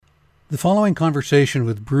The following conversation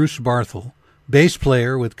with Bruce Barthol, bass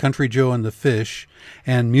player with Country Joe and the Fish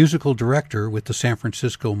and musical director with the San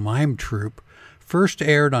Francisco Mime Troupe, first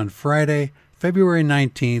aired on Friday, February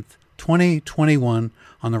 19th, 2021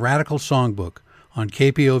 on the Radical Songbook on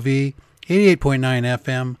KPOV 88.9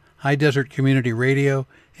 FM, High Desert Community Radio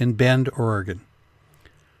in Bend, Oregon.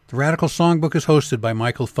 The Radical Songbook is hosted by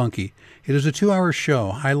Michael Funky. It is a 2-hour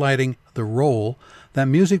show highlighting the role that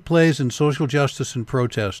music plays in social justice and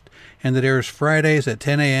protest, and that airs Fridays at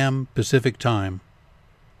 10 a.m. Pacific Time.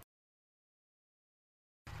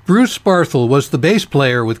 Bruce Barthol was the bass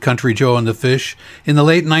player with Country Joe and the Fish in the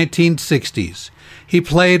late 1960s. He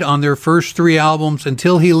played on their first 3 albums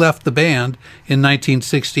until he left the band in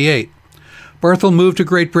 1968. Barthol moved to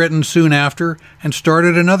Great Britain soon after and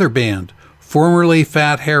started another band, formerly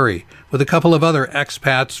Fat Harry, with a couple of other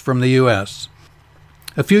expats from the U.S.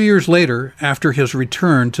 A few years later, after his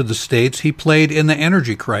return to the States, he played in the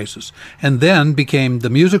Energy Crisis and then became the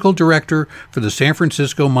musical director for the San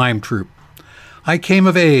Francisco Mime Troupe. I came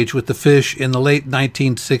of age with the Fish in the late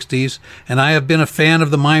 1960s, and I have been a fan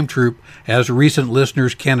of the Mime Troupe, as recent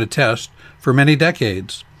listeners can attest, for many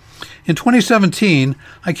decades. In 2017,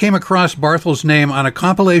 I came across Barthol's name on a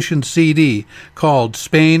compilation CD called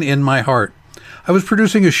Spain in My Heart. I was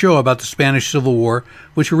producing a show about the Spanish Civil War,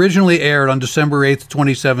 which originally aired on December 8,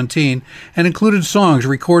 2017, and included songs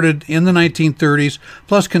recorded in the 1930s,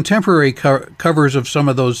 plus contemporary covers of some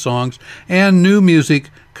of those songs, and new music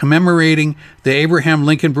commemorating the Abraham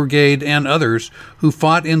Lincoln Brigade and others who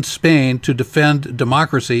fought in Spain to defend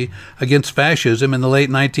democracy against fascism in the late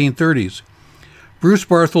 1930s. Bruce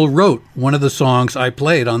Barthol wrote one of the songs I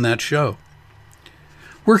played on that show.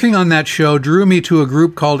 Working on that show drew me to a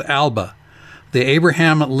group called ALBA, the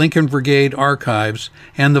Abraham Lincoln Brigade Archives,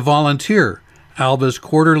 and The Volunteer, ALBA's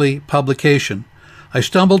quarterly publication. I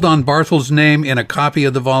stumbled on Barthol's name in a copy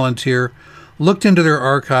of The Volunteer, looked into their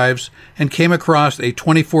archives, and came across a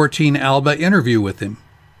 2014 ALBA interview with him.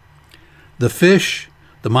 The Fish,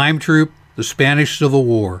 the Mime Troupe, the Spanish Civil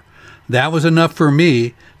War. That was enough for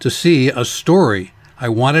me to see a story I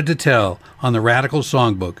wanted to tell on the Radical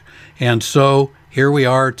Songbook, and so here we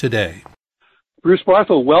are today. Bruce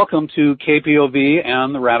Barthol, welcome to KPOV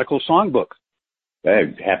and the Radical Songbook.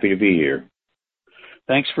 Hey, happy to be here.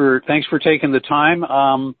 Thanks for taking the time.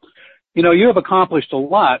 You have accomplished a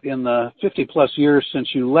lot in the 50-plus years since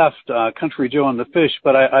you left Country Joe and the Fish,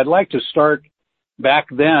 but I'd like to start back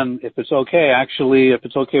then, if it's okay, if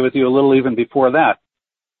it's okay with you, a little even before that.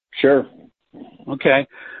 Sure. Okay.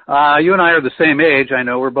 You and I are the same age. I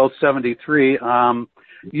know we're both 73.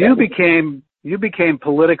 You became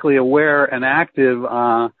politically aware and active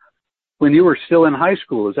when you were still in high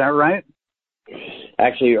school. Is that right?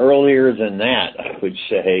 Actually, earlier than that, I would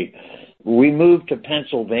say. We moved to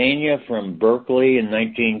Pennsylvania from Berkeley in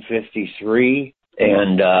 1953,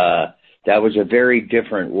 and that was a very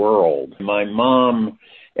different world. My mom,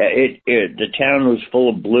 the town was full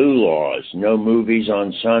of blue laws, no movies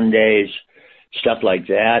on Sundays, stuff like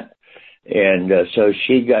that. And so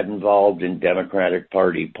she got involved in Democratic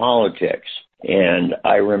Party politics. And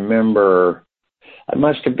I remember I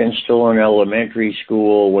must have been still in elementary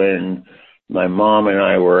school when my mom and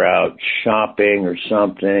I were out shopping or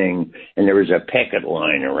something, and there was a picket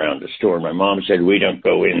line around the store. My mom said, "We don't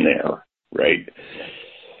go in there," right?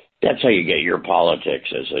 That's how you get your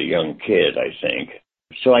politics as a young kid, I think.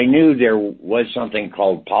 So I knew there was something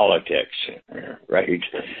called politics, right,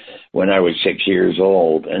 when I was 6 years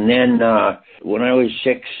old. And then when I was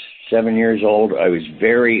 7 years old, I was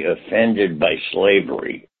very offended by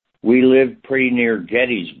slavery. We lived pretty near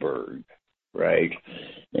Gettysburg, right?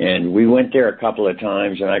 And we went there a couple of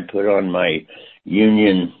times, and I put on my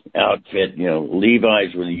Union outfit,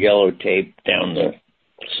 Levi's with yellow tape down the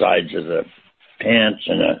sides of the pants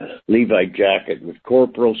and a Levi jacket with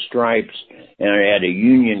corporal stripes, and I had a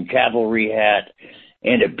Union cavalry hat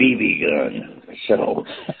and a BB gun. So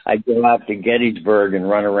I'd go out to Gettysburg and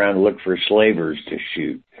run around and look for slavers to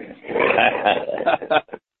shoot.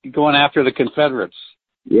 Going after the Confederates.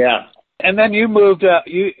 Yeah. And then you moved,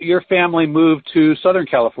 your family moved to Southern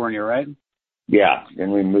California, right? Yeah,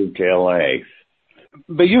 then we moved to L.A.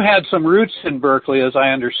 But you had some roots in Berkeley, as I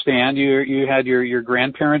understand. You had your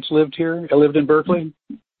grandparents lived in Berkeley?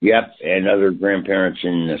 Yep, and other grandparents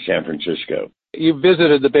in San Francisco. You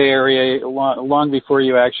visited the Bay Area long before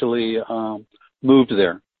you actually moved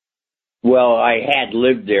there. Well, I had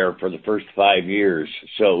lived there for the first 5 years,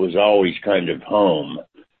 so it was always kind of home.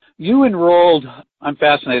 You enrolled, I'm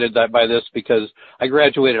fascinated by this because I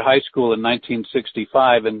graduated high school in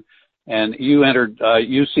 1965, and And you entered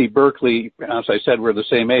UC Berkeley. As I said, we're the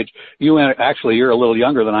same age. Actually, you're a little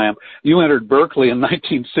younger than I am. You entered Berkeley in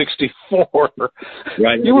 1964.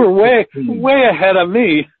 Right. You were way ahead of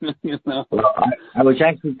me. You know. Well, I was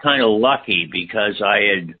actually kind of lucky because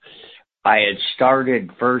I had started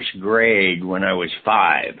first grade when I was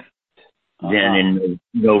 5. Then in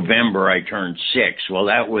November I turned 6. Well,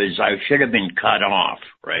 I should have been cut off,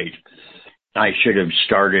 right? I should have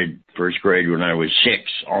started first grade when I was 6,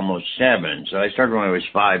 almost 7. So I started when I was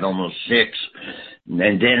 5, almost 6. And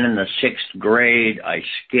then in the 6th grade, I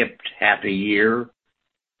skipped half a year.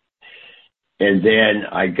 And then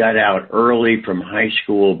I got out early from high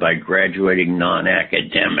school by graduating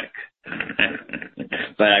non-academic.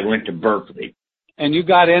 But I went to Berkeley. And you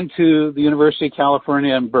got into the University of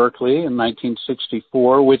California in Berkeley in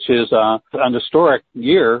 1964, which is an historic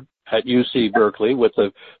year at UC Berkeley with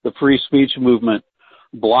the free speech movement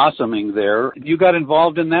blossoming there. You got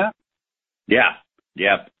involved in that? Yeah,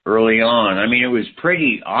 early on. I mean, it was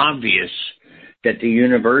pretty obvious that the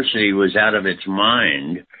university was out of its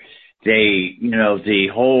mind. The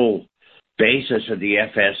whole basis of the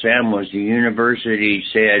FSM was the university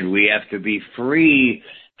said we have to be free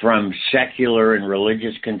from secular and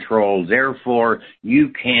religious control. Therefore,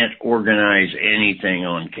 you can't organize anything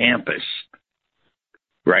on campus.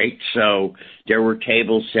 Right? So there were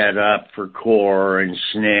tables set up for CORE and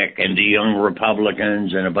SNCC and the Young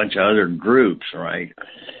Republicans and a bunch of other groups, right?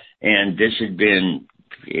 And this had been,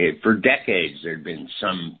 for decades, there'd been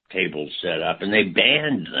some tables set up, and they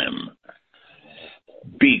banned them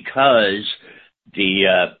because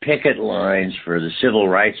the picket lines for the civil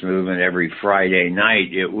rights movement every Friday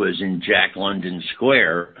night, it was in Jack London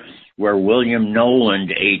Square, where William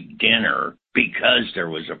Noland ate dinner because there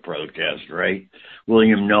was a protest, right?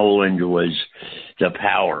 William Noland was the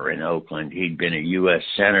power in Oakland. He'd been a U.S.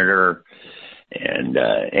 senator, and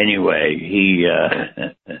anyway, he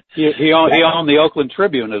owned the Oakland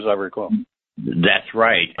Tribune, as I recall. That's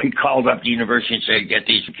right. He called up the university and said, "Get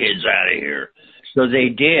these kids out of here." So they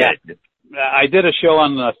did. I did a show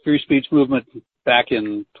on the free speech movement back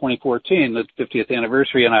in 2014, the 50th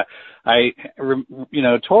anniversary, and I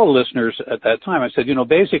told listeners at that time, I said,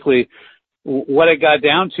 basically, what it got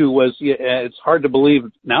down to was, it's hard to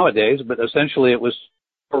believe nowadays, but essentially it was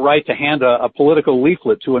a right to hand a political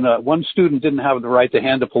leaflet to one student didn't have the right to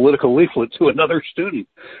hand a political leaflet to another student,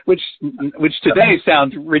 which today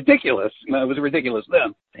sounds ridiculous. It was ridiculous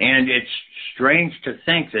then. And it's strange to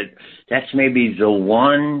think that that's maybe the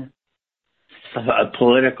one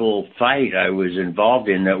political fight I was involved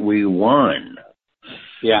in that we won.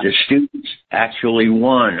 Yeah. The students actually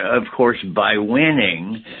won. Of course, by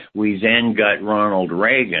winning, we then got Ronald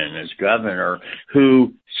Reagan as governor,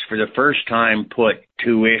 who, for the first time, put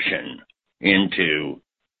tuition into,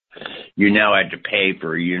 you now had to pay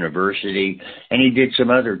for a university, and he did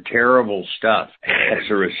some other terrible stuff as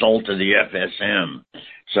a result of the FSM.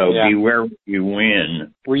 So beware what you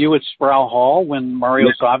win. Were you at Sproul Hall when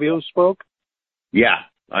Mario Savio spoke? Yeah.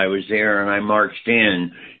 I was there and I marched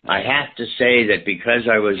in. I have to say that because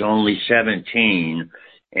I was only 17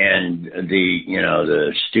 and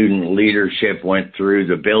the student leadership went through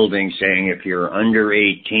the building saying if you're under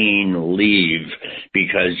 18, leave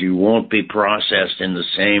because you won't be processed in the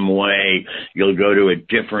same way. You'll go to a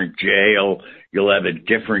different jail. You'll have a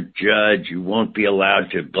different judge. You won't be allowed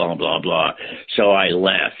to blah, blah, blah. So I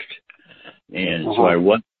left. And so I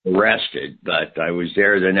wasn't arrested, but I was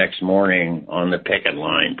there the next morning on the picket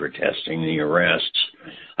line protesting the arrests.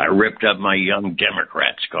 I ripped up my Young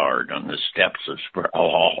Democrats card on the steps of Sproul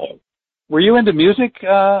Hall. Were you into music?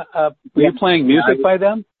 Were you playing music by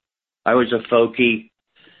then? I was a folkie.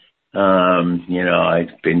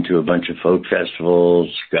 I'd been to a bunch of folk festivals,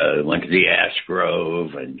 went to the Ash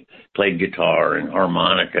Grove and played guitar and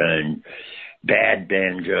harmonica and bad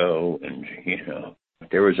banjo and,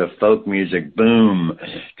 there was a folk music boom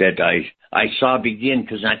that I saw begin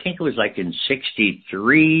because I think it was like in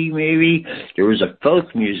 63 maybe. There was a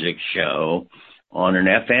folk music show on an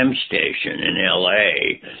FM station in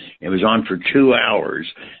L.A. It was on for 2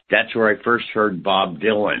 hours. That's where I first heard Bob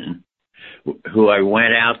Dylan, who I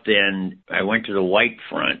went to the White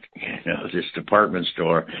Front, this department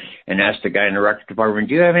store, and asked the guy in the record department,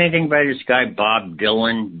 "Do you have anything by this guy Bob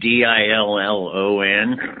Dylan,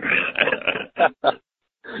 Dillon?"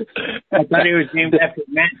 I thought he was named after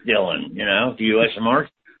Matt Dillon, the U.S.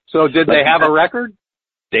 Marshal. So did they have a record?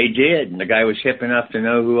 They did, and the guy was hip enough to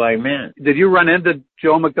know who I meant. Did you run into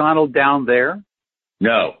Joe McDonald down there?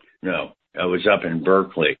 No. I was up in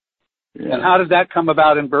Berkeley. Yeah. And how did that come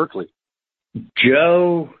about in Berkeley?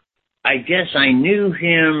 Joe, I guess I knew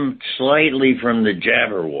him slightly from the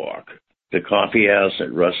Jabberwock. the coffee house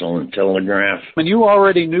at Russell and Telegraph. And you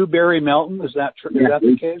already knew Barry Melton? Is that true? Is that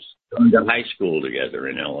the case? We went to high school together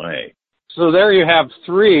in L.A. So there you have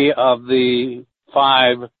 3 of the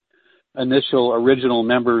 5 initial original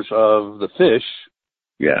members of the Fish.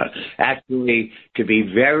 Yeah. Actually, to be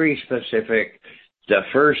very specific, the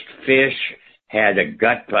first Fish had a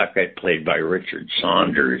gut bucket played by Richard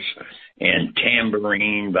Saunders and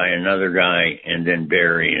tambourine by another guy, and then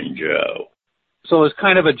Barry and Joe. So it's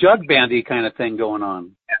kind of a jug bandy kind of thing going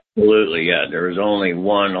on. Absolutely, yeah. There was only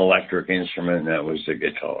one electric instrument, and that was the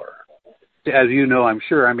guitar. As you know, I'm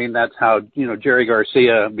sure, I mean, that's how, Jerry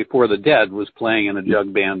Garcia, before the Dead, was playing in a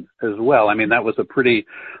jug band as well. I mean, that was a pretty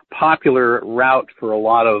popular route for a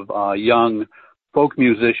lot of young folk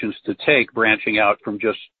musicians to take, branching out from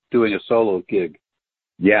just doing a solo gig.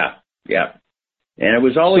 Yeah, yeah. And it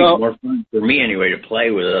was always more fun for me anyway to play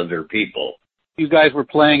with other people. You guys were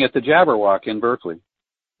playing at the Jabberwock in Berkeley.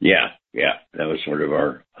 Yeah, yeah. That was sort of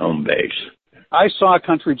our home base. I saw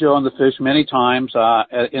Country Joe and the Fish many times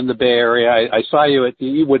in the Bay Area. I saw you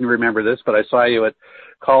you wouldn't remember this, but I saw you at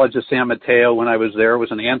College of San Mateo when I was there. It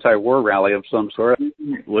was an anti-war rally of some sort.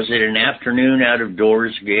 Was it an afternoon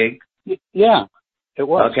out-of-doors gig? Yeah, it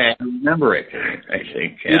was. Okay, I remember it, I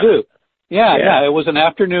think. Yeah. You do? Yeah. It was an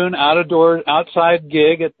afternoon outside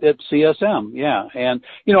gig at CSM. Yeah. And,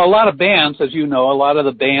 a lot of bands, as you know, a lot of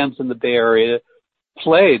the bands in the Bay Area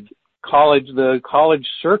played the college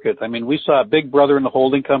circuit. I mean, we saw Big Brother and the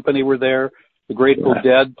Holding Company were there. The Grateful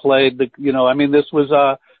Dead played this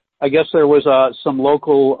was, I guess there was some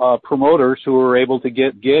local promoters who were able to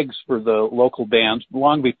get gigs for the local bands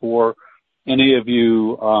long before any of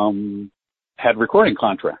you had recording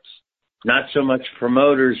contracts. Not so much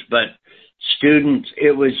promoters, but students.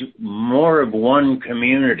 It was more of one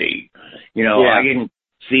community. I didn't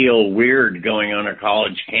feel weird going on a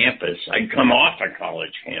college campus. I'd come off a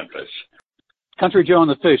college campus. Country Joe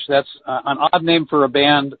and the Fish, that's an odd name for a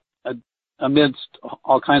band amidst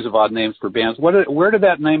all kinds of odd names for bands. Where did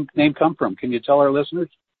that name come from? Can you tell our listeners?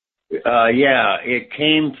 Yeah, it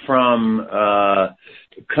came from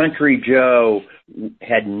Country Joe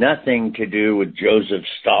had nothing to do with Joseph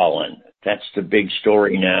Stalin. That's the big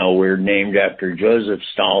story now. We're named after Joseph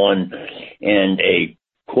Stalin, and a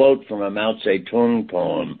quote from a Mao Zedong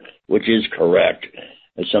poem, which is correct.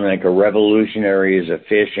 It's something like a revolutionary is a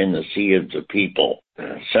fish in the sea of the people.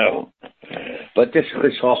 So, but this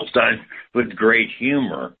was all done with great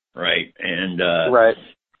humor, right? And right.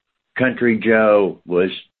 Country Joe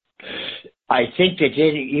was, I think it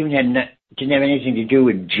didn't have anything to do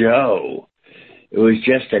with Joe. It was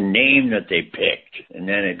just a name that they picked, and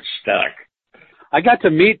then it stuck. I got to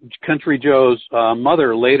meet Country Joe's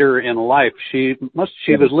mother later in life. She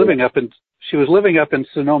was living up in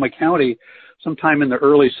Sonoma County sometime in the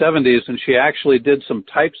early 70s, and she actually did some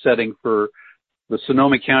typesetting for the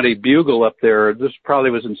Sonoma County Bugle up there. This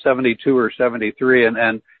probably was in 72 or 73,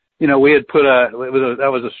 and we had put that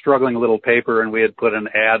was a struggling little paper, and we had put an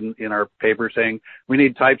ad in our paper saying we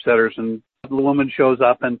need typesetters, and the woman shows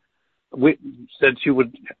up and we said she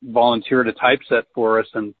would volunteer to typeset for us,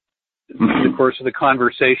 and in the course of the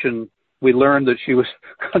conversation, we learned that she was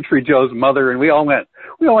Country Joe's mother, and we all went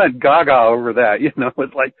gaga over that.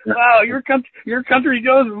 It's like, wow, you're Country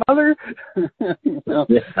Joe's mother.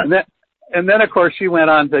 And then of course she went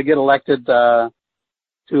on to get elected to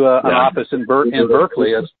an office in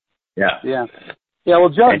Berkeley. Yeah. Well,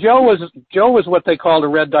 Joe was what they called a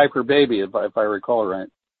red diaper baby, if I recall right.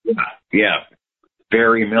 Yeah.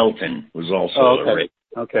 Barry Melton was also a red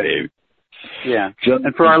baby. Yeah,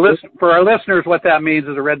 and for our listeners, what that means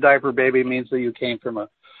is a red diaper baby means that you came from a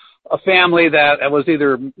family that was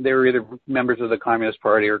either members of the Communist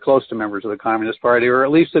Party or close to members of the Communist Party, or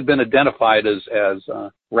at least had been identified as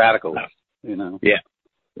radicals. Yeah,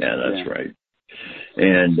 that's right.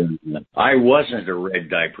 And I wasn't a red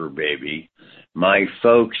diaper baby. My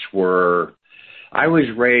folks were. I was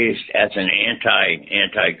raised as an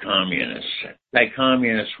anti-communist.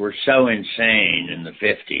 Anti-communists were so insane in the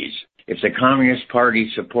 50s. If the Communist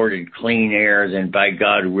Party supported clean air, then by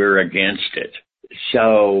God, we're against it.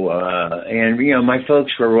 So, my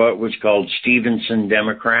folks were what was called Stevenson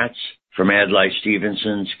Democrats from Adlai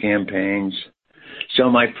Stevenson's campaigns. So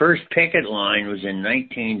my first picket line was in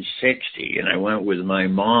 1960, and I went with my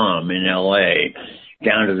mom in L.A.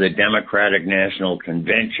 down to the Democratic National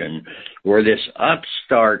Convention, where this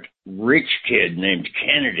upstart rich kid named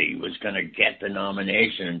Kennedy was going to get the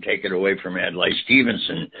nomination and take it away from Adlai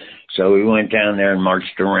Stevenson. So we went down there and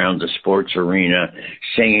marched around the sports arena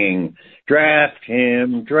singing, draft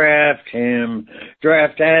him, draft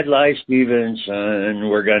Adlai Stevenson,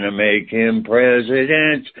 we're going to make him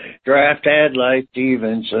president, draft Adlai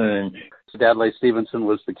Stevenson. Dadley Stevenson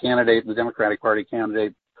was the candidate, the Democratic Party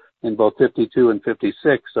candidate in both 52 and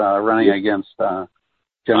 56, running against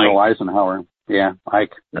General Eisenhower. Yeah,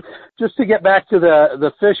 Ike. Just to get back to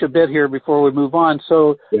the Fish a bit here before we move on.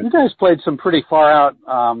 So you guys played some pretty far out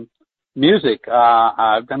music.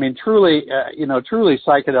 I mean, truly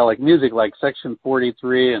psychedelic music like Section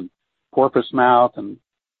 43 and Porpoise Mouth and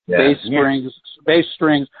bass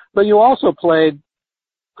strings. But you also played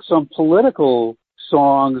some political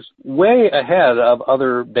songs way ahead of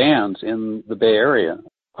other bands in the Bay Area.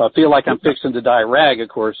 I Feel Like I'm Fixing to Die Rag, of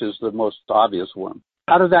course, is the most obvious one.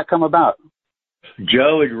 How did that come about?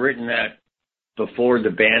 Joe had written that before the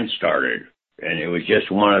band started, and it was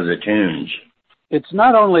just one of the tunes. It's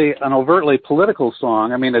not only an overtly political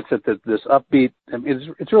song. I mean, it's this upbeat.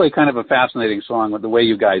 It's really kind of a fascinating song with the way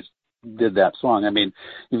you guys did that song. I mean,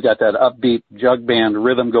 you've got that upbeat jug band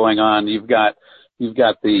rhythm going on. You've got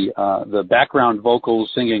the background vocals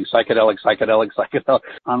singing psychedelic.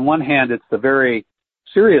 On one hand, it's the very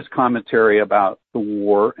serious commentary about the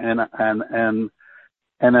war, and on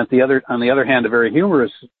the other hand, a very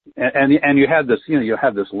humorous. And you had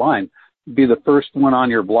this line: "Be the first one on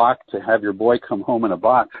your block to have your boy come home in a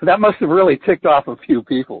box." That must have really ticked off a few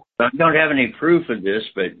people. I don't have any proof of this,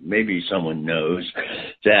 but maybe someone knows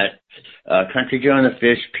that Country Joe and the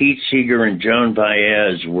Fish, Pete Seeger, and Joan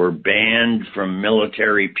Baez were banned from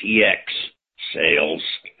military PX sales,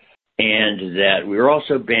 and that we were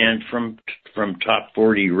also banned from Top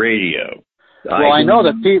 40 radio. Well, I know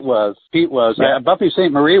that Pete was. Yeah. Buffy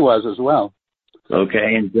St. Marie was as well.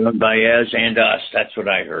 Okay, and Joan Baez and us. That's what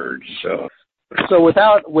I heard. So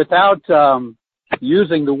without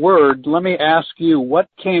using the word, let me ask you, what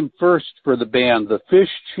came first for the band, the Fish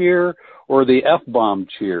cheer or the F-bomb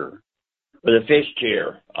cheer? For the Fish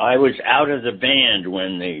cheer. I was out of the band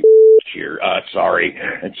when the cheer.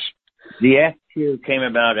 The F cheer came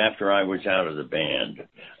about after I was out of the band,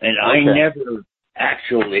 and I never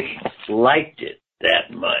actually liked it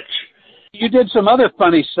that much. You did some other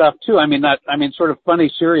funny stuff too. Sort of funny,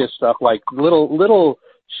 serious stuff, like little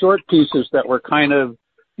short pieces that were kind of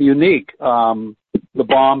unique. The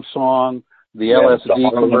bomb song, the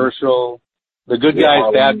LSD commercial, the good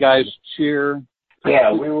guys, bad guys cheer.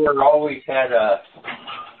 Yeah, we were always had a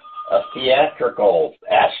theatrical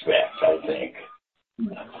aspect, I think.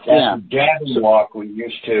 That Daddy Walk, we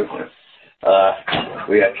used to.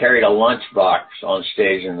 We had carried a lunchbox on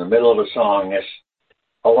stage. In the middle of a song, this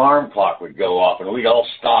alarm clock would go off, and we'd all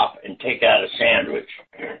stop and take out a sandwich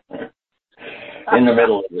in the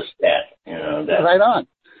middle of the set. Right on.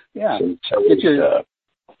 Yeah.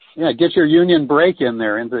 Get your union break in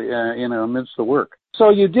there amidst the work. So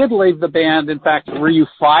you did leave the band. In fact, were you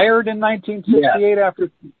fired in 1968 after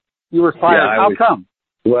you were fired? Yeah, How come?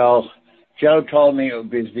 Well, Joe told me it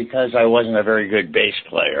was because I wasn't a very good bass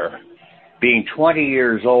player. Being 20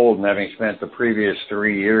 years old and having spent the previous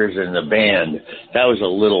 3 years in the band, that was a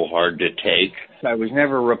little hard to take. I was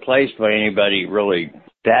never replaced by anybody really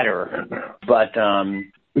better. But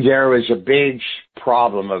there was a big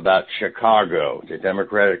problem about Chicago, the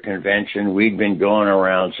Democratic Convention. We'd been going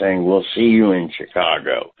around saying, we'll see you in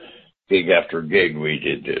Chicago. Gig after gig, we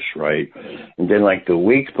did this, right? And then like the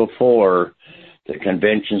week before the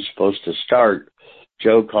convention's supposed to start,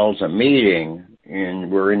 Joe calls a meeting, and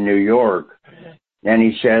we're in New York, and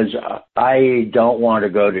he says, I don't want to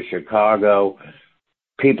go to Chicago.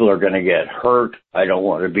 People are going to get hurt. I don't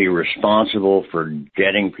want to be responsible for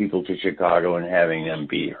getting people to Chicago and having them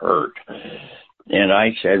be hurt. And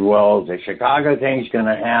I said, well, the Chicago thing's going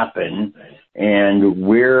to happen, and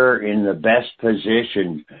we're in the best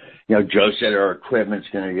position. Joe said our equipment's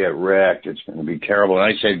going to get wrecked. It's going to be terrible.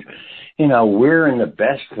 And I said, we're in the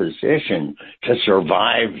best position to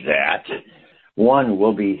survive that. One,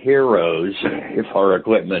 we'll be heroes if our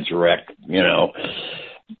equipment's wrecked,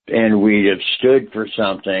 and we'd have stood for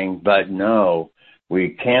something, but no,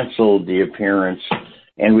 we canceled the appearance,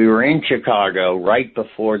 and we were in Chicago right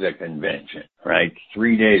before the convention, right?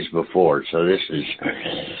 3 days before. So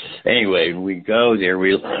anyway, we go there,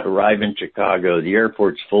 we arrive in Chicago, the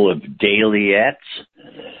airport's full of Dailyettes,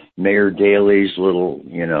 Mayor Daley's little,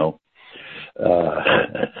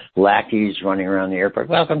 lackeys running around the airport.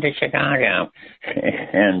 Welcome to Chicago.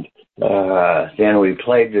 And then we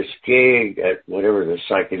played this gig at whatever the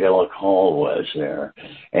psychedelic hall was there.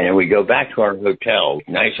 And then we go back to our hotel,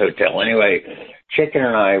 nice hotel. Anyway, Chicken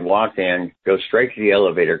and I walk in, go straight to the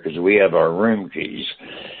elevator because we have our room keys.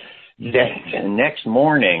 The next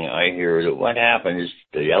morning, I hear that what happened is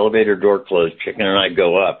the elevator door closed, Chicken and I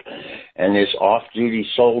go up, and this off-duty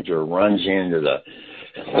soldier runs into the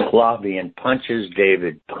lobby and punches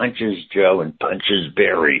David, punches Joe, and punches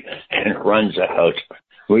Barry, and runs out.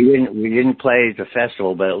 We didn't play at the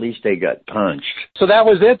festival, but at least they got punched. So that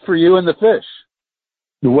was it for you and the Fish?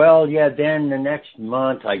 Well, yeah, then the next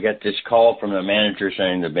month I got this call from the manager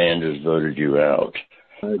saying the band has voted you out.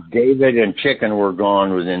 David and Chicken were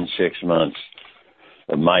gone within 6 months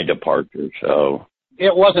of my departure, so...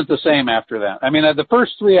 It wasn't the same after that. I mean, the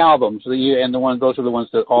first 3 albums, those are the ones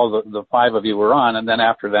that all the 5 of you were on, and then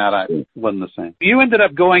after that, it wasn't the same. You ended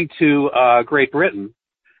up going to Great Britain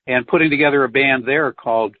and putting together a band there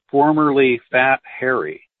called Formerly Fat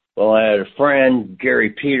Harry. Well, I had a friend,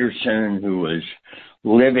 Gary Peterson, who was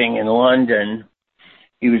living in London.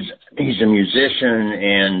 He's a musician,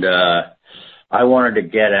 and I wanted to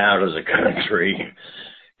get out of the country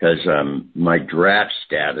because my draft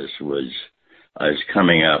status I was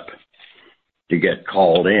coming up to get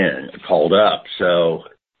called up. So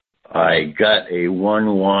I got a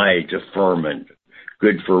 1Y deferment,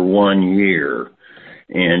 good for 1 year.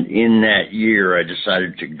 And in that year, I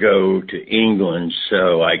decided to go to England.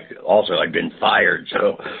 So I'd been fired,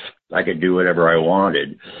 so I could do whatever I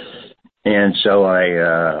wanted. And so I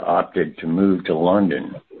opted to move to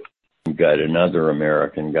London. We got another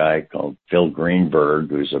American guy called Phil Greenberg,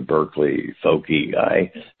 who's a Berkeley folky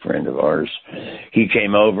guy, friend of ours. He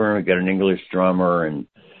came over and we got an English drummer and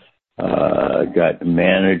got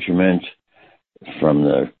management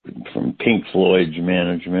from Pink Floyd's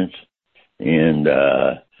management. And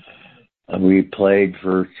we played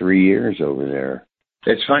for 3 years over there.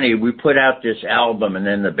 It's funny, we put out this album and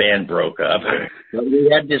then the band broke up. We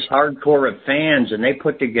had this hardcore of fans, and they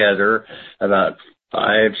put together about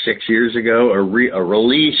 5-6 years ago a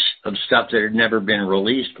release of stuff that had never been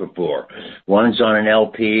released before. One's on an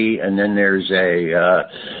LP, and then there's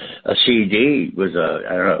a CD with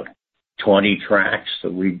 20 tracks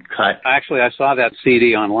that we cut. Actually, I saw that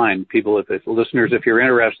CD online. People, if listeners, if you're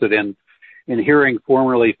interested in hearing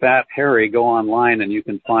Formerly Fat Harry, go online and you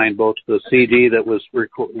can find both the CD that was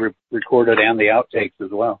recorded and the outtakes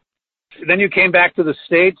as well. Then you came back to the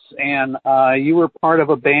States, and you were part of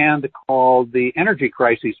a band called the Energy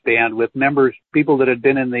Crisis Band with people that had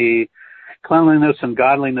been in the Cleanliness and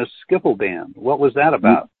Godliness Skiffle Band. What was that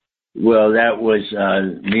about? Well, that was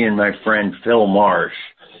me and my friend Phil Marsh.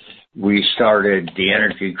 We started the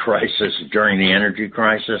Energy Crisis during the Energy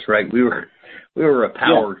Crisis, right? We were a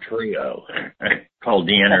power trio called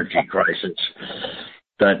the Energy Crisis,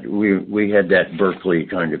 but we had that Berkeley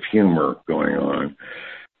kind of humor going on.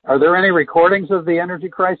 Are there any recordings of the Energy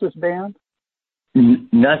Crisis Band?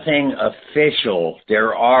 Nothing official.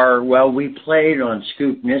 There are, we played on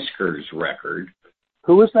Scoop Nisker's record.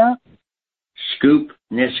 Who was that? Scoop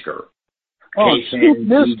Nisker. Oh, Scoop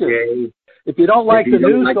Nisker. If you don't like the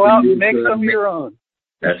news, go out and make some of your own.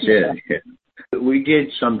 That's it. We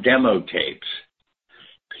did some demo tapes.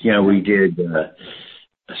 We did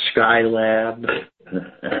Skylab.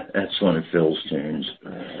 That's one of Phil's tunes.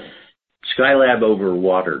 Skylab over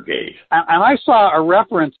Watergate. And I saw a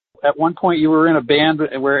reference at one point. You were in a band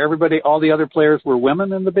where all the other players were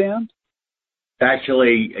women in the band?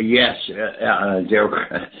 Actually, yes.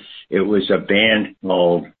 It was a band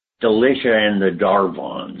called Delicia and the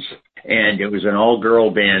Darvons. And it was an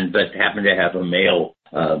all-girl band, but happened to have a male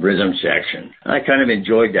rhythm section. I kind of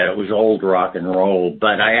enjoyed that. It was old rock and roll,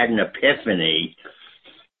 but I had an epiphany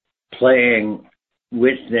playing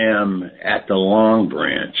with them at the Long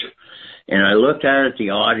Branch. And I looked out at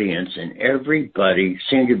the audience, and everybody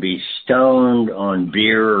seemed to be stoned on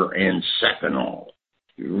beer and Seconal,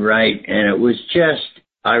 right? And it was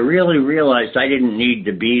I really realized I didn't need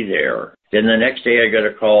to be there. Then the next day I got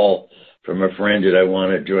a call from a friend that I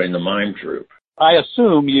wanted to join the Mime Troupe. I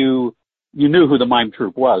assume you knew who the Mime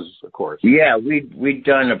Troupe was, of course. Yeah, we'd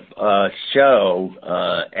done a show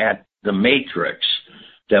at the Matrix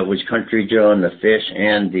that was Country Joe and the Fish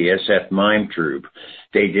and the SF Mime Troupe.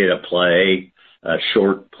 They did a play, a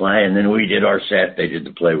short play, and then we did our set. They did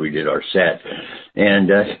the play, we did our set.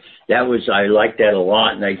 And I liked that a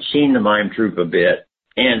lot, and I'd seen the Mime Troupe a bit.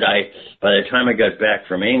 And by the time I got back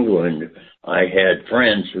from England, I had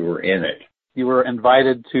friends who were in it. You were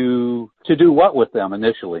invited to do what with them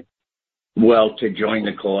initially? Well, to join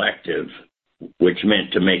the collective, which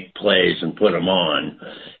meant to make plays and put them on.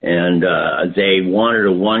 And they wanted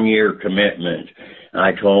a 1-year commitment.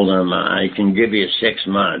 I told them, I can give you 6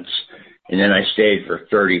 months. And then I stayed for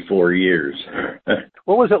 34 years.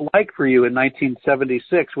 What was it like for you in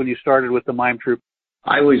 1976 when you started with the Mime Troupe?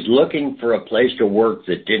 I was looking for a place to work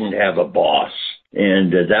that didn't have a boss.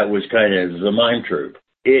 And that was kind of the Mime Troupe.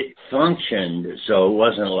 It functioned, so it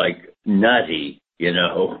wasn't like nutty,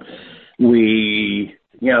 We,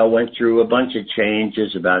 went through a bunch of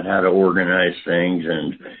changes about how to organize things,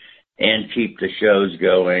 and keep the shows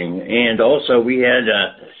going. And also we had,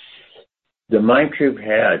 the Mime Troupe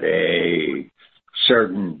had a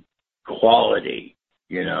certain quality,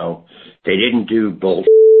 you know. They didn't do bullshit.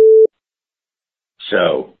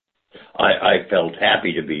 So I felt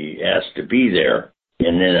happy to be asked to be there,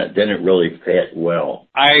 and then it really fit well.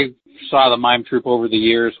 I saw the Mime Troupe over the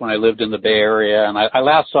years when I lived in the Bay Area, and I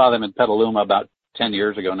last saw them in Petaluma about 10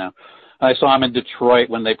 years ago now. I saw them in Detroit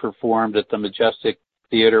when they performed at the Majestic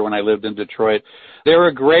Theater when I lived in Detroit. They're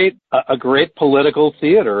a great political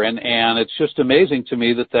theater, and it's just amazing to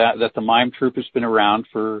me that the Mime Troupe has been around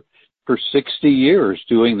for 60 years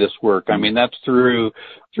doing this work. I mean, that's through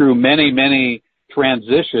many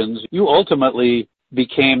transitions. You ultimately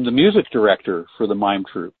became the music director for the Mime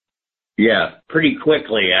Troupe. Yeah, pretty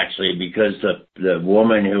quickly, actually, because the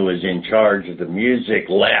woman who was in charge of the music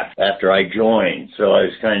left after I joined. So I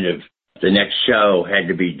was kind of, the next show had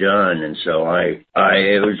to be done. And so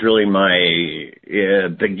it was really my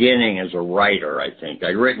beginning as a writer, I think.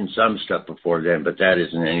 I'd written some stuff before then, but that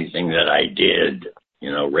isn't anything that I did,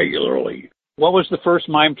 you know, regularly. What was the first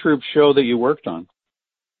Mime Troupe show that you worked on?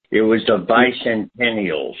 It was a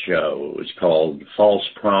bicentennial show. It was called False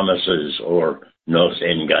Promises, or Nos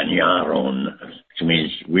Engañaron, which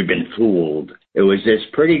means we've been fooled. It was this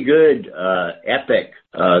pretty good epic.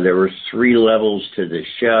 There were 3 levels to the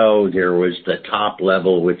show. There was the top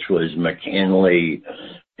level, which was McKinley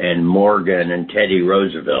and Morgan and Teddy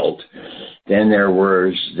Roosevelt. Then there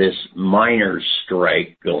was this miners'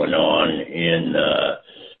 strike going on in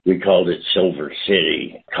we called it Silver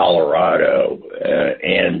City, Colorado.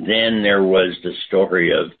 And then there was the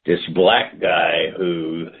story of this black guy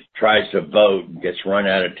who tries to vote, gets run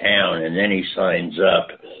out of town, and then he signs up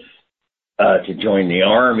to join the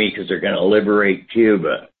army because they're going to liberate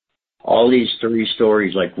Cuba. All these 3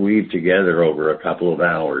 stories like weave together over a couple of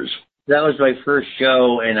hours. That was my first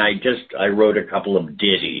show, and I wrote a couple of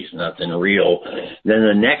ditties, nothing real. Then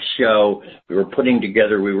the next show we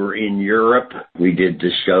were in Europe. We did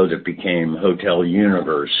this show that became Hotel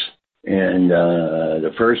Universe. And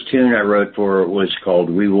the first tune I wrote for it was called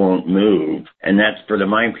We Won't Move. And that's, for the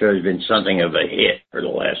Mime Troupe, has been something of a hit for the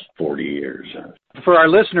last 40 years. For our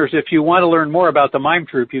listeners, if you want to learn more about the Mime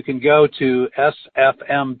Troupe, you can go to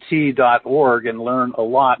sfmt.org and learn a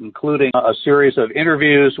lot, including a series of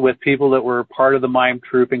interviews with people that were part of the Mime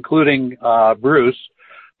Troupe, including Bruce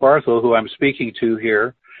Barthol, who I'm speaking to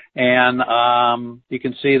here. And you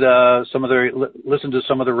can see listen to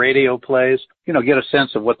some of the radio plays, you know, get a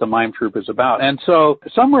sense of what the Mime Troupe is about. And so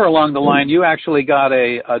somewhere along the line, you actually got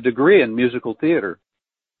a degree in musical theater.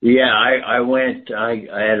 Yeah, I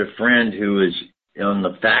had a friend who was on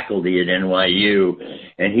the faculty at NYU,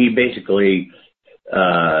 and he basically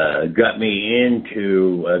got me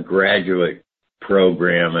into a graduate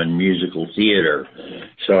program in musical theater.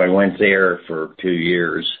 So I went there for 2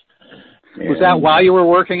 years. Was that while you were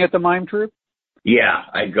working at the Mime Troupe? Yeah,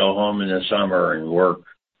 I'd go home in the summer and work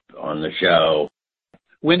on the show.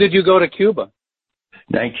 When did you go to Cuba?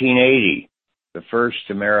 1980. The first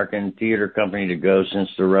American theater company to go since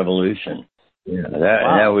the Revolution. Yeah,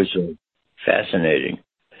 that was fascinating.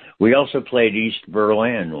 We also played East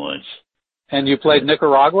Berlin once. And you played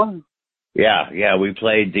Nicaragua? Yeah, we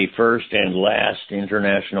played the first and last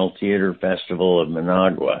International Theater Festival of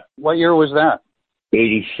Managua. What year was that?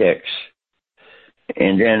 86.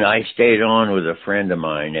 And then I stayed on with a friend of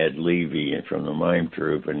mine, Ed Levy, from the Mime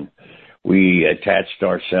Troupe, and we attached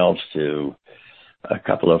ourselves to a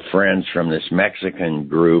couple of friends from this Mexican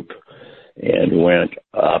group and went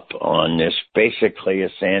up on this, basically a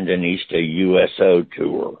Sandinista USO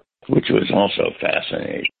tour, which was also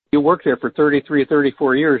fascinating. You worked there for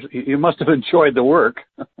 34 years. You must have enjoyed the work.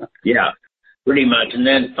 Yeah, pretty much. And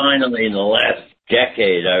then finally, in the last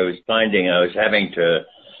decade, I was finding I was having to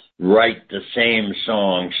write the same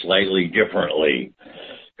song slightly differently,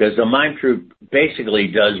 because the Mime Troupe basically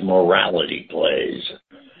does morality plays,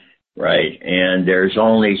 right? And there's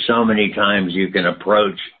only so many times you can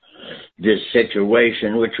approach this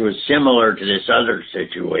situation, which was similar to this other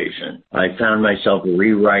situation. I found myself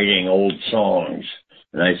rewriting old songs,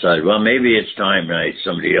 and I thought, well, maybe it's time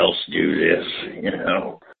somebody else do this, you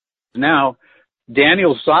know. Now,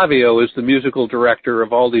 Daniel Savio is the musical director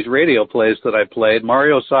of all these radio plays that I played,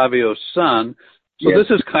 Mario Savio's son. So yes.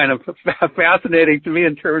 This is kind of fascinating to me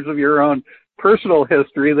in terms of your own personal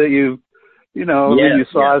history, that you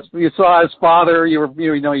saw his father. You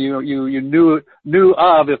knew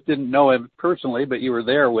of, if didn't know him personally, but you were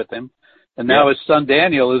there with him. And now his son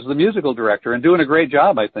Daniel is the musical director and doing a great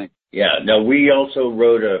job, I think. Yeah. No, we also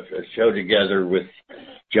wrote a show together with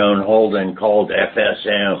Joan Holden called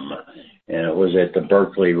FSM. And it was at the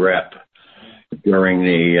Berkeley Rep. during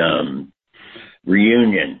the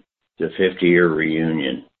reunion, the 50-year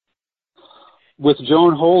reunion. With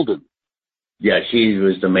Joan Holden. Yeah, she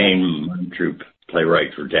was the main Mime Troupe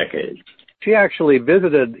playwright for decades. She actually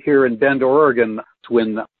visited here in Bend, Oregon,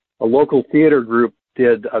 when a local theater group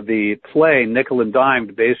did the play Nickel and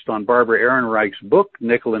Dimed based on Barbara Ehrenreich's book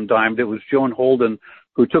Nickel and Dimed. It was Joan Holden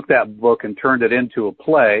who took that book and turned it into a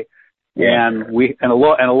play. Yeah. And a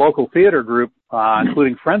local theater group,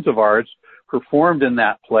 including friends of ours, performed in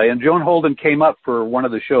that play. And Joan Holden came up for one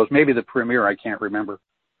of the shows, maybe the premiere, I can't remember.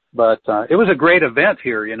 But it was a great event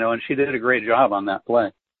here, and she did a great job on that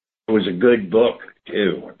play. It was a good book,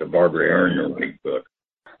 too, the Barbara Ehrenreich book.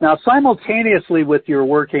 Now, simultaneously with your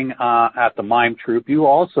working at the Mime Troupe, you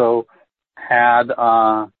also had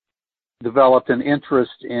developed an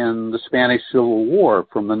interest in the Spanish Civil War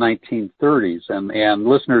from the 1930s. And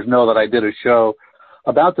listeners know that I did a show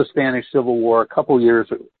about the Spanish Civil War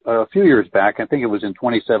a few years back. I think it was in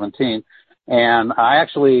 2017. And I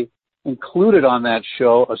actually included on that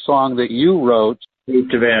show a song that you wrote.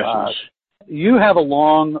 You have a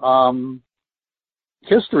long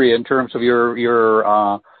history in terms of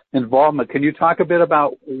your involvement. Can you talk a bit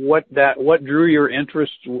about what drew your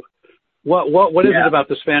interest? What is it about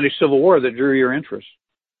the Spanish Civil War that drew your interest?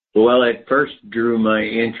 Well, it first drew my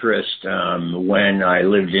interest when I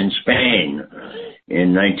lived in Spain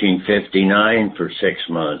in 1959 for 6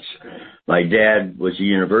 months. My dad was a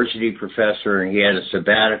university professor, and he had a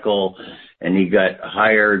sabbatical, and he got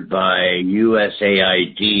hired by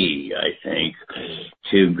USAID, I think,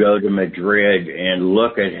 to go to Madrid and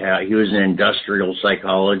look at how he was an industrial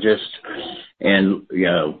psychologist and,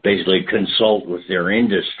 basically consult with their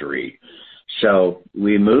industry. So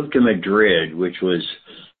we moved to Madrid, which was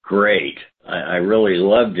great. I really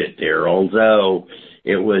loved it there, although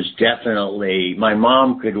it was definitely, my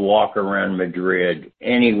mom could walk around Madrid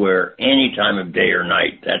anywhere, any time of day or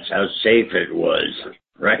night. That's how safe it was,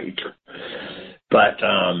 right? But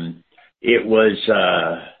it was,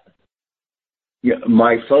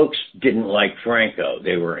 my folks didn't like Franco.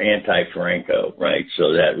 They were anti-Franco, right?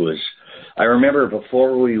 So that was, I remember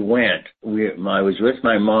before we went, I was with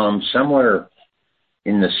my mom somewhere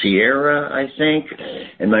in the Sierra, I think,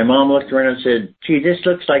 and my mom looked around and said, gee, this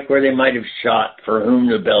looks like where they might have shot For Whom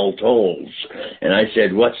the Bell Tolls. And I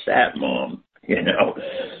said, what's that, Mom?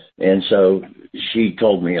 And so she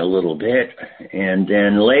told me a little bit. And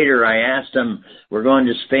then later I asked them, we're going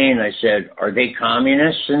to Spain. I said, are they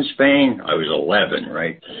communists in Spain? I was 11,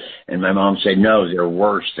 right? And my mom said, no, they're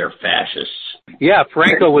worse. They're fascists. Yeah,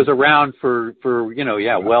 Franco was around for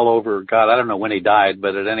well over, God, I don't know when he died,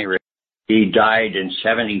 but at any rate. He died in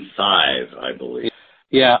 75, I believe.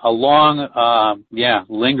 Yeah, a long,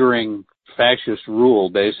 lingering fascist rule,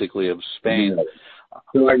 basically, of Spain.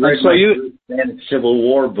 So I read my Civil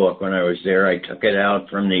War book when I was there. I took it out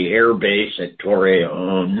from the air base at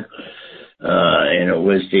Torreon, and it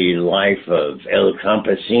was the life of El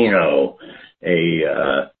Campesino,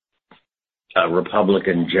 a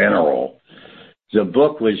Republican general. The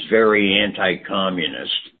book was very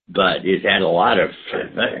anti-communist, but it had a lot of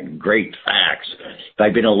great facts. If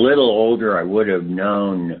I'd been a little older, I would have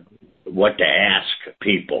known what to ask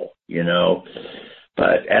people,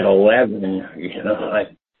 But at 11,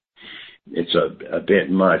 it's a bit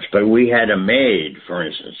much. But we had a maid, for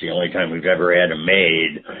instance, the only time we've ever had a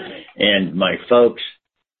maid, and my folks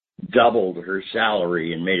doubled her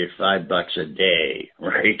salary and made it $5 a day,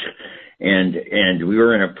 right? And we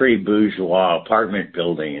were in a pretty bourgeois apartment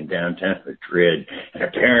building in downtown Madrid, and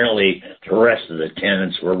apparently the rest of the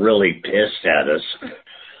tenants were really pissed at us.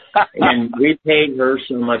 And we paid her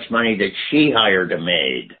so much money that she hired a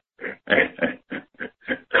maid.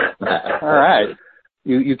 All right.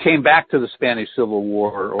 You came back to the Spanish Civil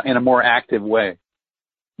War in a more active way.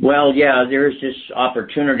 Well, yeah, there's this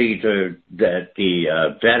opportunity that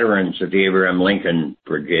the veterans of the Abraham Lincoln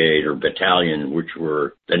Brigade or Battalion, which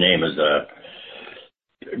were the name of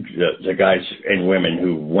the guys and women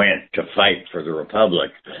who went to fight for the Republic,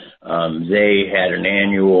 they had an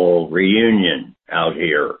annual reunion out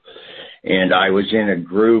here. And I was in a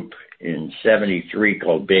group in 73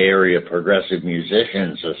 called Bay Area Progressive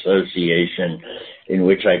Musicians Association, in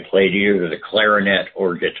which I played either the clarinet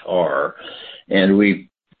or guitar. And we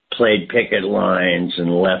played picket lines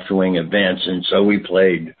and left-wing events, and so we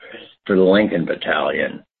played for the Lincoln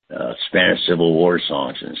Battalion, Spanish Civil War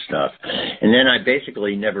songs and stuff. And then I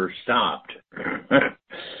basically never stopped.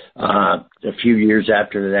 A few years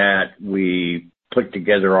after that, we put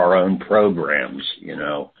together our own programs,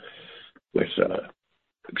 with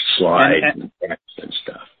slides and text and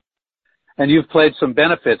stuff. And you've played some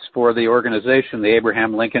benefits for the organization, the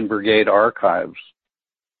Abraham Lincoln Brigade Archives.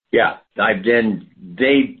 Yeah,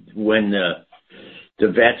 when the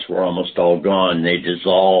vets were almost all gone, they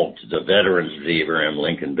dissolved the Veterans of the Abraham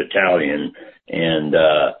Lincoln Battalion, and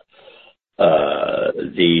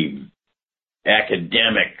the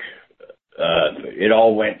academic, it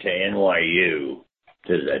all went to NYU,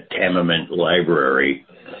 to the Tamiment Library,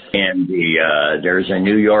 and there's a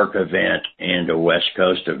New York event and a West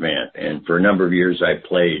Coast event, and for a number of years I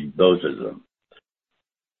played both of them.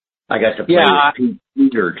 I got to play with Pete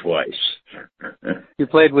Seeger twice. You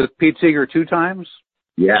played with Pete Seeger 2 times?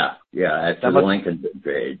 Yeah, at the Lincoln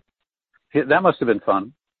Brigade. That must have been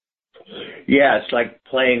fun. Yeah, it's like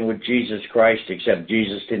playing with Jesus Christ, except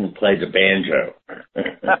Jesus didn't play the banjo.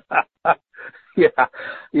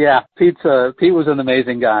 Yeah. Pete was an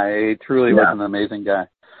amazing guy. He truly was an amazing guy.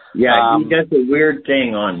 Yeah, he does a weird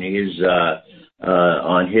thing on his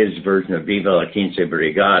version of Viva la Quince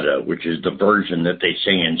Brigada, which is the version that they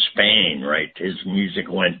sing in Spain, right? His music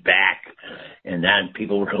went back, and then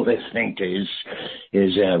people were listening to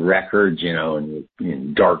his records,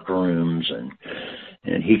 in dark rooms,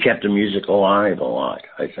 and he kept the music alive a lot,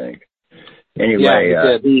 I think. Anyway,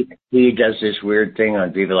 he does this weird thing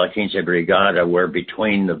on Viva la Quince Brigada where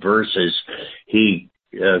between the verses he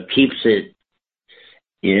keeps it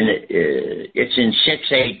it's in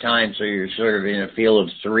 6/8 time, so you're sort of in a feel of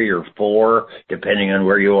 3 or 4, depending on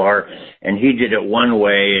where you are. And he did it one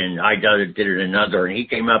way, and I did it another. And he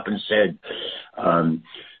came up and said,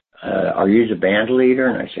 "Are you the band leader?"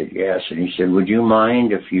 And I said, "Yes." And he said, "Would you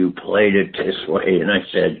mind if you played it this way?" And I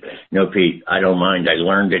said, "No, Pete, I don't mind. I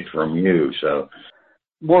learned it from you." So,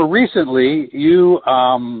 more recently,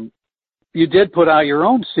 you did put out your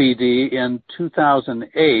own CD in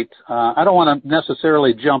 2008. I don't want to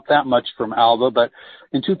necessarily jump that much from Alba, but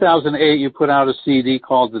in 2008 you put out a CD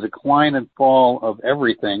called The Decline and Fall of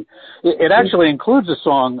Everything. It actually includes a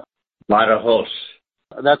song, Badajoz.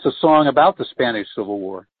 That's a song about the Spanish Civil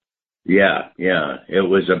War. Yeah. It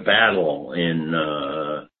was a battle in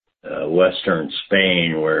western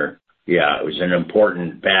Spain where, it was an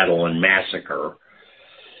important battle and massacre.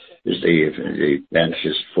 The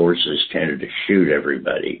fascist forces tended to shoot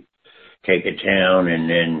everybody, take a town, and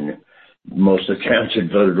then most of the towns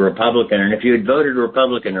had voted Republican. And if you had voted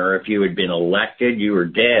Republican or if you had been elected, you were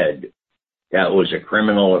dead. That was a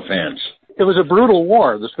criminal offense. It was a brutal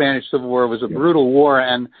war. The Spanish Civil War was a brutal war,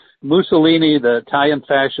 and Mussolini, the Italian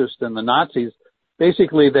fascist, and the Nazis,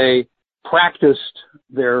 basically they practiced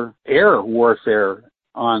their air warfare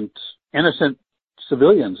on innocent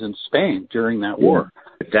civilians in Spain during that war.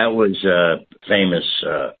 That was a famous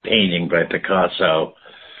painting by Picasso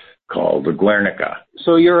called the Guernica.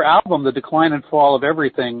 So your album, The Decline and Fall of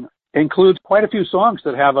Everything, includes quite a few songs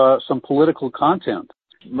that have some political content.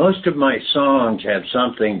 Most of my songs have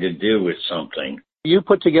something to do with something. You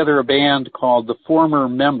put together a band called The Former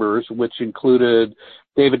Members, which included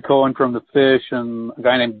David Cohen from The Fish and a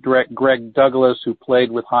guy named Greg Douglas, who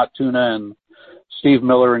played with Hot Tuna, and Steve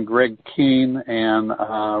Miller and Greg Keane, and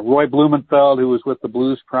Roy Blumenfeld, who was with the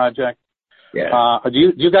Blues Project. Yeah.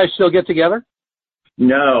 Do you guys still get together?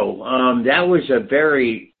 No. That was a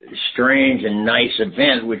very strange and nice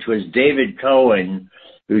event, which was David Cohen,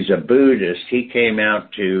 who's a Buddhist. He came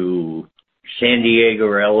out to San Diego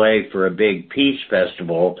or L.A. for a big peace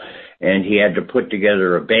festival, and he had to put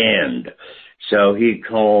together a band. So he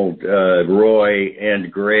called Roy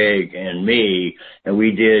and Greg and me, and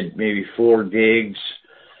we did maybe 4 gigs.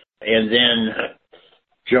 And then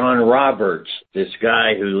John Roberts, this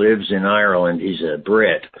guy who lives in Ireland, he's a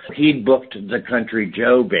Brit, he booked the Country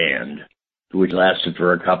Joe Band, which lasted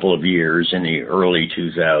for a couple of years in the early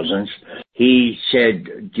 2000s. He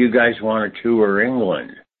said, "Do you guys want to tour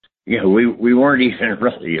England?" We weren't even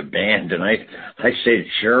really a band, and I said,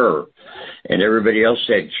 "Sure." And everybody else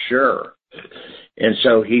said, "Sure." And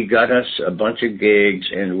so he got us a bunch of gigs,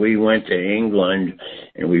 and we went to England,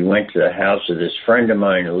 and we went to the house of this friend of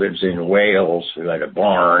mine who lives in Wales, who had a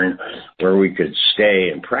barn where we could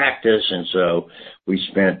stay and practice. And so we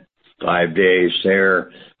spent 5 days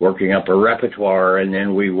there working up a repertoire, and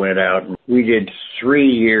then we went out and we did 3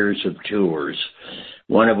 years of tours,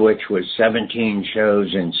 one of which was 17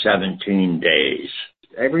 shows in 17 days.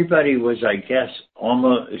 Everybody was, I guess,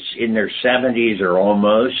 almost in their 70s or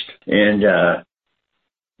almost, and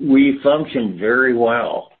we functioned very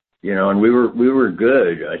well, and we were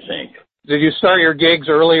good, I think. Did you start your gigs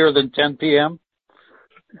earlier than 10 p.m.?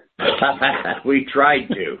 We tried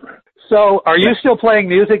to. So, are you still playing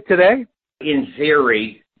music today? In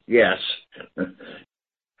theory, yes.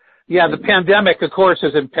 Yeah, the pandemic, of course,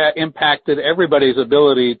 has impacted everybody's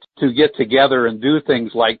ability to get together and do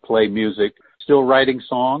things like play music. Still writing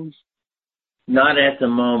songs? Not at the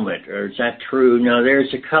moment, or is that true? No,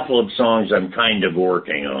 there's a couple of songs I'm kind of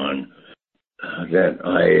working on that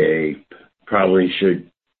I probably should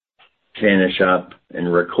finish up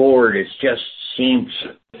and record. It just seems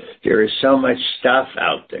there is so much stuff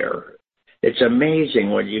out there. It's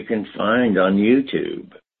amazing what you can find on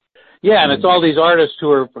YouTube. Yeah, and it's all these artists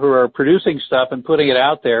who are producing stuff and putting it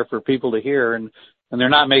out there for people to hear, and they're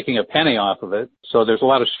not making a penny off of it. So there's a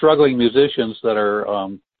lot of struggling musicians that are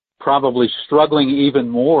probably struggling even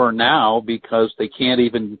more now because they can't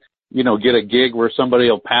even, get a gig where somebody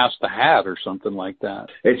will pass the hat or something like that.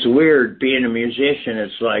 It's weird being a musician.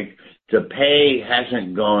 It's like the pay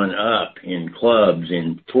hasn't gone up in clubs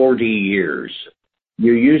in 40 years.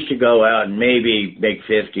 You used to go out and maybe make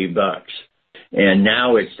 $50, and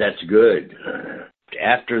now that's good.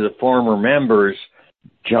 After the former members,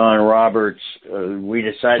 John Roberts, we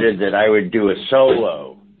decided that I would do a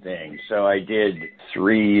solo thing. So I did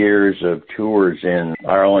 3 years of tours in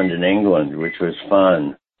Ireland and England, which was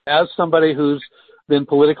fun. As somebody who's been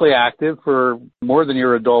politically active for more than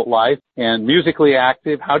your adult life and musically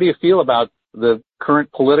active, how do you feel about the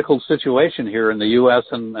current political situation here in the U.S.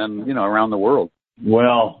 and around the world?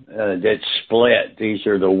 Well, it's split. These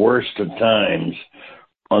are the worst of times.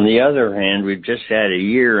 On the other hand, we've just had a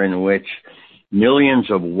year in which millions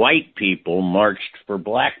of white people marched for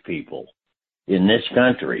black people in this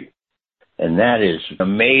country. And that is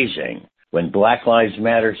amazing. When Black Lives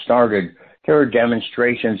Matter started, there were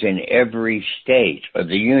demonstrations in every state of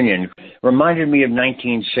the Union. Reminded me of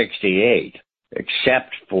 1968,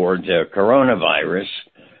 except for the coronavirus,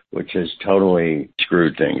 which has totally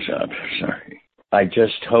screwed things up. Sorry. I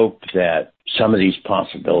just hope that some of these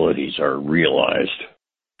possibilities are realized.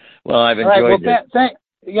 Well, I've enjoyed it.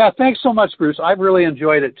 Thanks so much, Bruce. I've really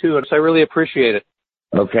enjoyed it, too, and so I really appreciate it.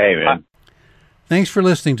 Okay, man. Thanks for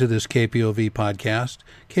listening to this KPOV podcast.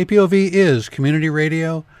 KPOV is community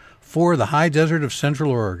radio for the high desert of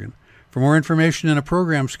Central Oregon. For more information and a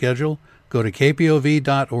program schedule, go to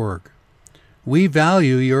kpov.org. We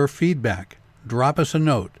value your feedback. Drop us a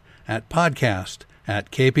note at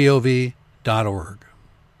podcast@kpov.org.